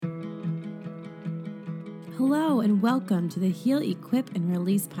Hello and welcome to the Heal, Equip, and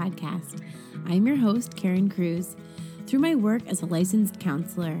Release podcast. I'm your host, Karen Cruz. Through my work as a licensed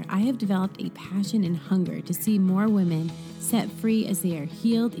counselor, I have developed a passion and hunger to see more women set free as they are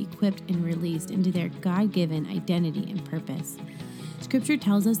healed, equipped, and released into their God-given identity and purpose. Scripture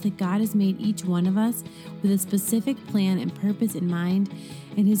tells us that God has made each one of us with a specific plan and purpose in mind,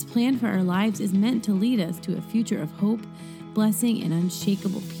 and His plan for our lives is meant to lead us to a future of hope, blessing, and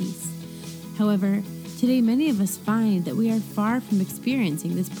unshakable peace. However, today, many of us find that we are far from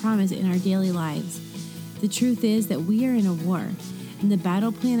experiencing this promise in our daily lives. The truth is that we are in a war, and the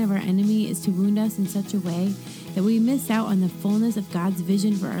battle plan of our enemy is to wound us in such a way that we miss out on the fullness of God's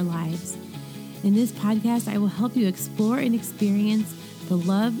vision for our lives. In this podcast, I will help you explore and experience the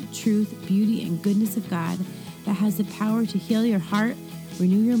love, truth, beauty, and goodness of God that has the power to heal your heart,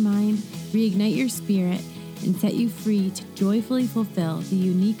 renew your mind, reignite your spirit, and set you free to joyfully fulfill the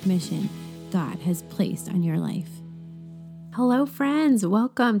unique mission God has placed on your life. Hello, friends.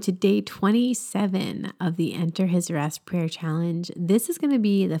 Welcome to day 27 of the Enter His Rest Prayer Challenge. This is going to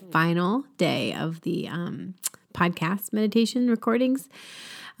be the final day of the podcast meditation recordings.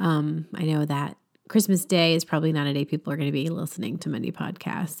 I know that Christmas Day is probably not a day people are going to be listening to many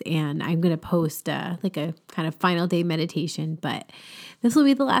podcasts, and I'm going to post like a kind of final day meditation, but this will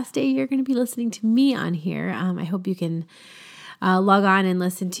be the last day you're going to be listening to me on here. I hope you can log on and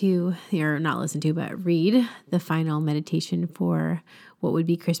read the final meditation for what would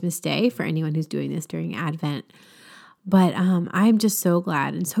be Christmas Day for anyone who's doing this during Advent. But I'm just so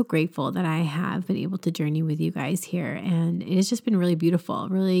glad and so grateful that I have been able to journey with you guys here. And it has just been really beautiful.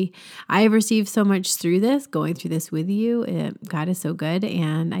 Really, I have received so much through this, going through this with you. God is so good.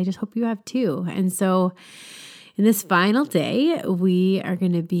 And I just hope you have too. And so in this final day, we are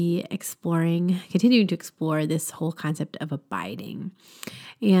going to be continuing to explore this whole concept of abiding.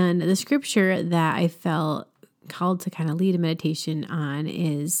 And the scripture that I felt called to kind of lead a meditation on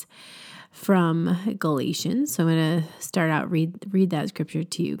is from Galatians. So I'm going to start out, read that scripture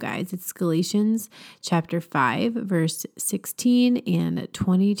to you guys. It's Galatians chapter 5, verse 16 and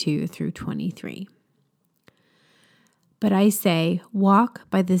 22 through 23. But I say, walk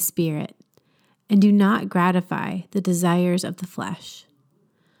by the Spirit, and do not gratify the desires of the flesh.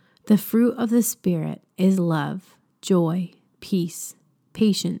 The fruit of the Spirit is love, joy, peace,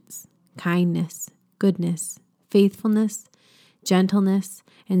 patience, kindness, goodness, faithfulness, gentleness,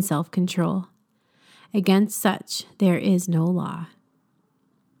 and self-control. Against such there is no law.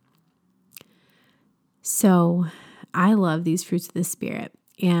 So I love these fruits of the Spirit,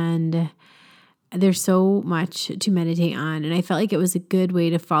 and there's so much to meditate on. And I felt like it was a good way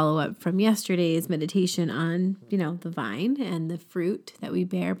to follow up from yesterday's meditation on, the vine and the fruit that we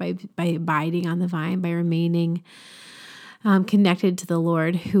bear by abiding on the vine, by remaining connected to the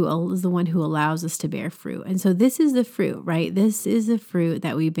Lord, who is the one who allows us to bear fruit. And so this is the fruit, right? This is the fruit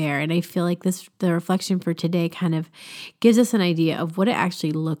that we bear. And I feel like the reflection for today kind of gives us an idea of what it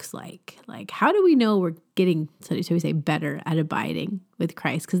actually looks like. Like, how do we know we're getting, so we say, better at abiding with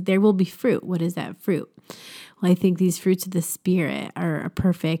Christ? Because there will be fruit. What is that fruit? Well, I think these fruits of the Spirit are a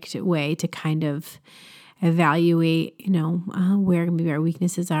perfect way to kind of evaluate, where maybe our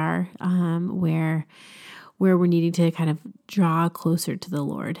weaknesses are, where we're needing to kind of draw closer to the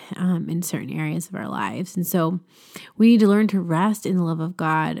Lord in certain areas of our lives. And so we need to learn to rest in the love of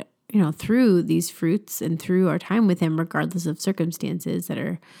God, through these fruits and through our time with Him, regardless of circumstances that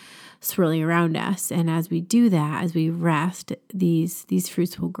are swirling around us. And as we do that, as we rest, these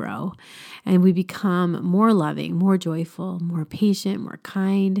fruits will grow, and we become more loving, more joyful, more patient, more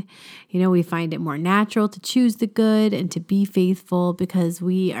kind. We find it more natural to choose the good and to be faithful because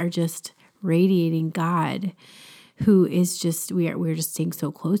we are just radiating God, who is just, we're just staying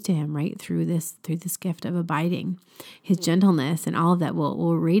so close to Him, right? Through this gift of abiding. His gentleness and all of that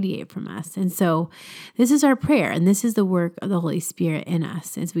will radiate from us. And so this is our prayer, and this is the work of the Holy Spirit in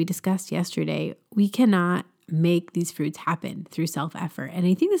us. As we discussed yesterday, we cannot make these fruits happen through self-effort. And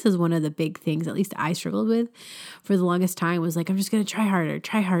I think this is one of the big things, at least I struggled with for the longest time, was like, I'm just going to try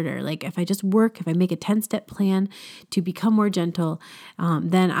harder. Like if I make a 10-step plan to become more gentle,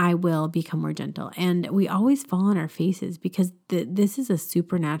 then I will become more gentle. And we always fall on our faces because this is a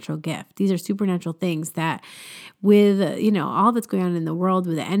supernatural gift. These are supernatural things that with, all that's going on in the world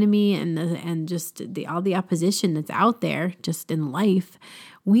with the enemy and just all the opposition that's out there just in life,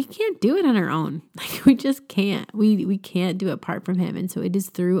 we can't do it on our own. Like we just can't. We can't do it apart from Him. And so it is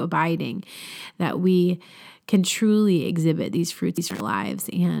through abiding that we can truly exhibit these fruits in our lives.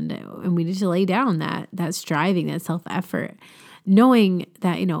 And we need to lay down that striving, that self-effort, knowing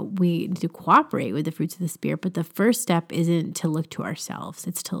that, we need to cooperate with the fruits of the Spirit, but the first step isn't to look to ourselves.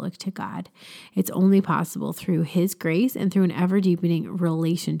 It's to look to God. It's only possible through His grace and through an ever-deepening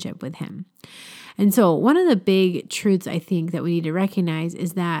relationship with Him. And so one of the big truths I think that we need to recognize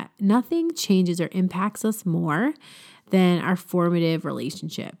is that nothing changes or impacts us more than our formative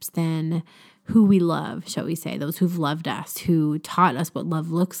relationships, than who we love, shall we say, those who've loved us, who taught us what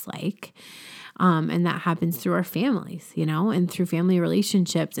love looks like. And that happens through our families, and through family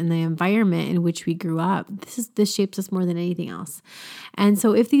relationships and the environment in which we grew up. This shapes us more than anything else. And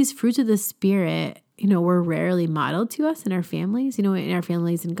so if these fruits of the Spirit, were rarely modeled to us in our families, in our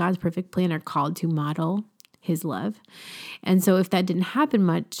families in God's perfect plan are called to model His love. And so if that didn't happen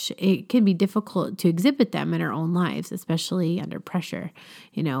much, it can be difficult to exhibit them in our own lives, especially under pressure,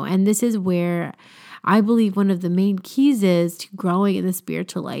 and this is where I believe one of the main keys is to growing in the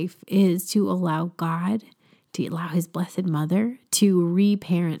spiritual life is to allow God, to allow His blessed mother to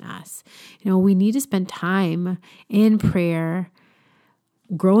reparent us. We need to spend time in prayer,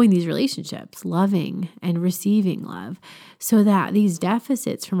 growing these relationships, loving and receiving love, so that these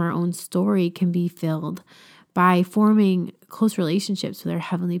deficits from our own story can be filled by forming close relationships with our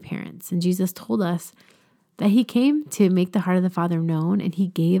heavenly parents. And Jesus told us that He came to make the heart of the Father known, and He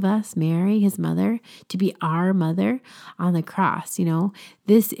gave us Mary, His mother, to be our mother on the cross.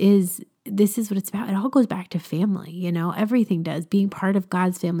 This is what it's about. It all goes back to family, everything does. Being part of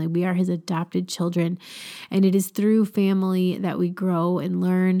God's family. We are His adopted children, and it is through family that we grow and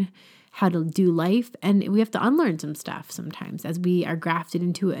learn how to do life. And we have to unlearn some stuff sometimes as we are grafted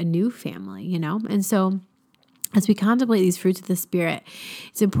into a new family, and so as we contemplate these fruits of the Spirit,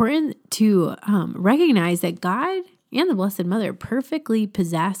 it's important to recognize that God and the Blessed Mother perfectly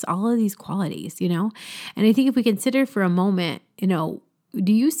possess all of these qualities, And I think if we consider for a moment,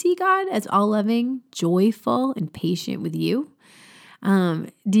 do you see God as all-loving, joyful, and patient with you?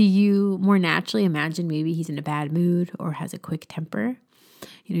 Do you more naturally imagine maybe He's in a bad mood or has a quick temper?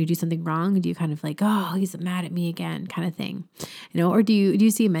 You do something wrong, do you kind of like, oh, He's mad at me again kind of thing, or do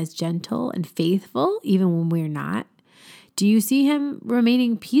you see Him as gentle and faithful even when we're not? Do you see Him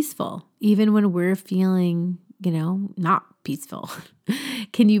remaining peaceful even when we're feeling, not peaceful?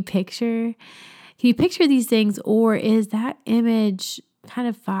 Can you picture these things, or is that image kind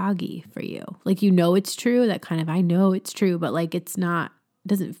of foggy for you? Like, it's true, that kind of, I know it's true, but like it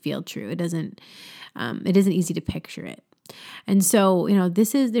doesn't feel true. It isn't easy to picture it. And so,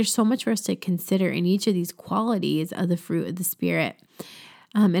 there's so much for us to consider in each of these qualities of the fruit of the Spirit.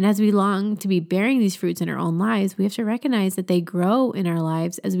 And as we long to be bearing these fruits in our own lives, we have to recognize that they grow in our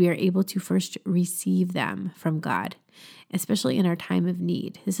lives as we are able to first receive them from God, especially in our time of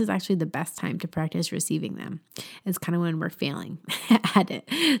need. This is actually the best time to practice receiving them. It's kind of when we're failing at it.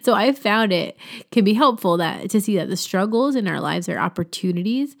 So I've found it can be helpful to see that the struggles in our lives are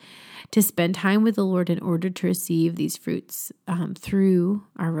opportunities to spend time with the Lord in order to receive these fruits through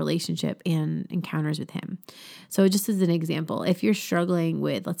our relationship and encounters with Him. So just as an example, if you're struggling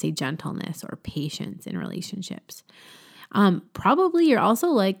with, let's say, gentleness or patience in relationships, probably you're also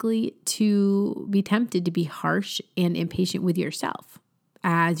likely to be tempted to be harsh and impatient with yourself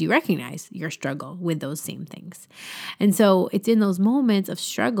as you recognize your struggle with those same things. And so it's in those moments of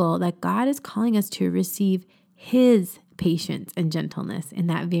struggle that God is calling us to receive His patience and gentleness in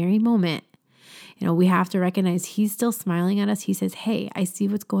that very moment. We have to recognize He's still smiling at us. He says, hey, I see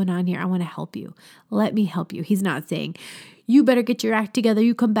what's going on here. I want to help you. Let me help you. He's not saying, you better get your act together.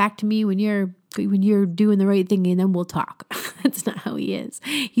 You come back to me when you're doing the right thing and then we'll talk. That's not how He is.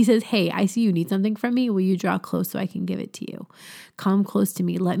 He says, hey, I see you need something from me. Will you draw close so I can give it to you? Come close to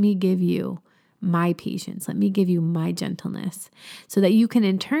me. Let me give you my patience. Let me give you my gentleness so that you can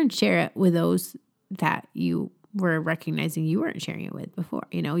in turn share it with those that you were recognizing you weren't sharing it with before.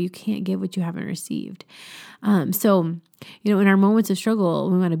 You can't give what you haven't received. So, in our moments of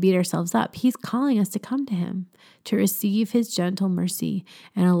struggle, we want to beat ourselves up. He's calling us to come to Him, to receive His gentle mercy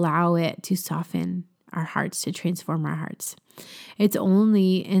and allow it to soften our hearts, to transform our hearts. It's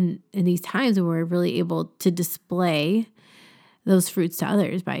only in these times when we're really able to display those fruits to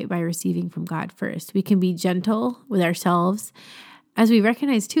others by receiving from God first. We can be gentle with ourselves as we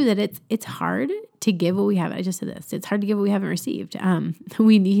recognize too that it's hard to give what we haven't. I just said this. It's hard to give what we haven't received.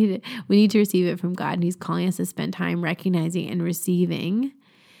 We need to receive it from God, and He's calling us to spend time recognizing and receiving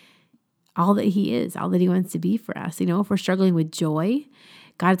all that He is, all that He wants to be for us. If we're struggling with joy,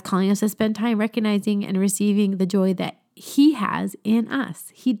 God's calling us to spend time recognizing and receiving the joy that He has in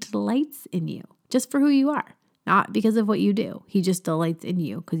us. He delights in you just for who you are. Not because of what you do. He just delights in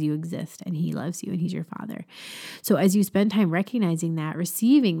you because you exist and He loves you and He's your Father. So as you spend time recognizing that,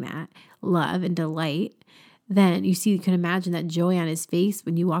 receiving that love and delight, then you can imagine that joy on his face.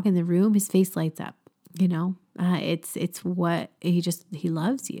 When you walk in the room, his face lights up, it's what he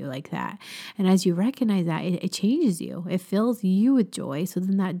loves you like that. And as you recognize that, it changes you. It fills you with joy. So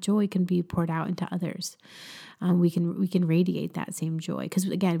then that joy can be poured out into others. We can radiate that same joy, because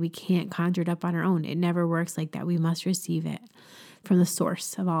again, we can't conjure it up on our own. It never works like that. We must receive it from the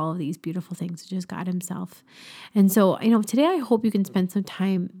source of all of these beautiful things, which is God himself. And so, today I hope you can spend some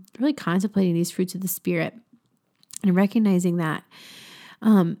time really contemplating these fruits of the Spirit and recognizing that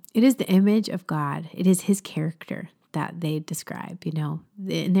it is the image of God. It is his character that they describe,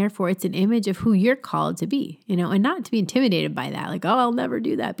 and therefore it's an image of who you're called to be, and not to be intimidated by that. Like, oh, I'll never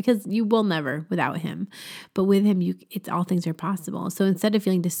do that, because you will never without him. But with him, it's all things are possible. So instead of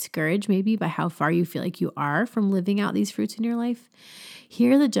feeling discouraged maybe by how far you feel like you are from living out these fruits in your life,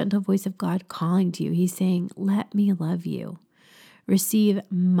 hear the gentle voice of God calling to you. He's saying, let me love you. Receive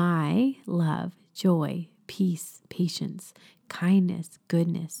my love, joy, peace, patience, kindness,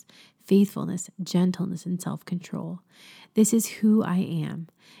 goodness, faithfulness, gentleness, and self-control. This is who I am,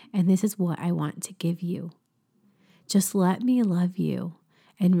 and this is what I want to give you. Just let me love you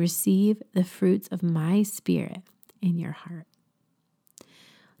and receive the fruits of my Spirit in your heart.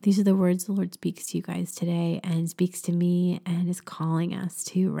 These are the words the Lord speaks to you guys today, and speaks to me, and is calling us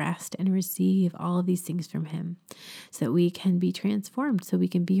to rest and receive all of these things from him, so that we can be transformed, so we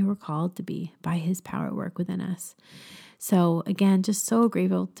can be who we're called to be by his power at work within us. So again, just so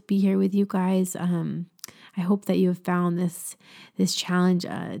grateful to be here with you guys. I hope that you have found this challenge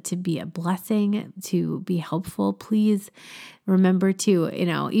to be a blessing, to be helpful. Please remember to,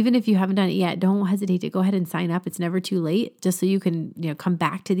 even if you haven't done it yet, don't hesitate to go ahead and sign up. It's never too late, just so you can, come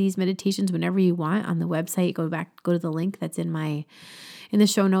back to these meditations whenever you want on the website. Go to the link that's in the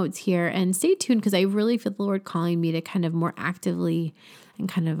show notes here, and stay tuned, because I really feel the Lord calling me to kind of more actively and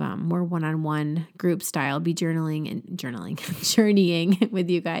kind of more one-on-one group style, be journeying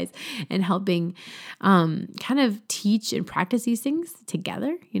with you guys, and helping kind of teach and practice these things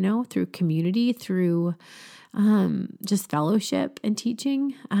together, through community, through just fellowship and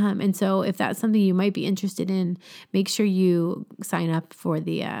teaching. And so if that's something you might be interested in, make sure you sign up for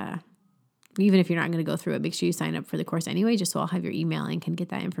even if you're not going to go through it, make sure you sign up for the course anyway, just so I'll have your email and can get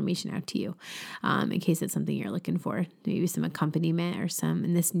that information out to you in case it's something you're looking for, maybe some accompaniment or some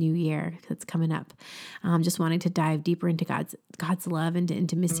in this new year that's coming up. Just wanting to dive deeper into God's love and to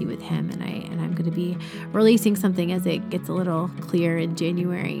intimacy with him. And I'm going to be releasing something as it gets a little clear in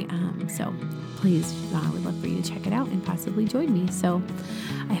January. So please, I would love for you to check it out and possibly join me. So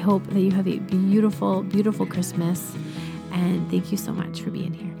I hope that you have a beautiful, beautiful Christmas. And thank you so much for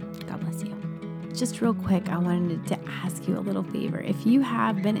being here. God bless you. Just real quick, I wanted to ask you a little favor. If you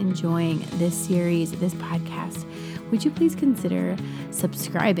have been enjoying this series, this podcast, would you please consider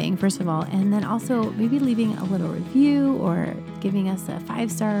subscribing, first of all, and then also maybe leaving a little review or giving us a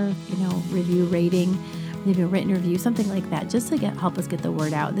 5-star, review rating, maybe a written review, something like that, just to help us get the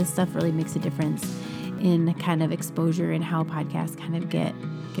word out. This stuff really makes a difference in kind of exposure and how podcasts kind of get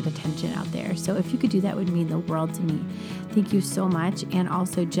attention out there. So if you could do that, would mean the world to me. Thank you so much. And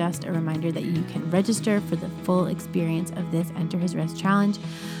also just a reminder that you can register for the full experience of this Enter His Rest Challenge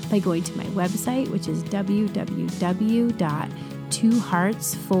by going to my website, which is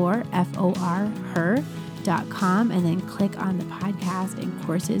www.twoheartsforher.com, and then click on the podcast and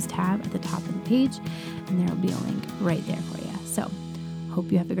courses tab at the top of the page, and there will be a link right there for you. So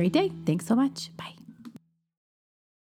hope you have a great day. Thanks so much. Bye.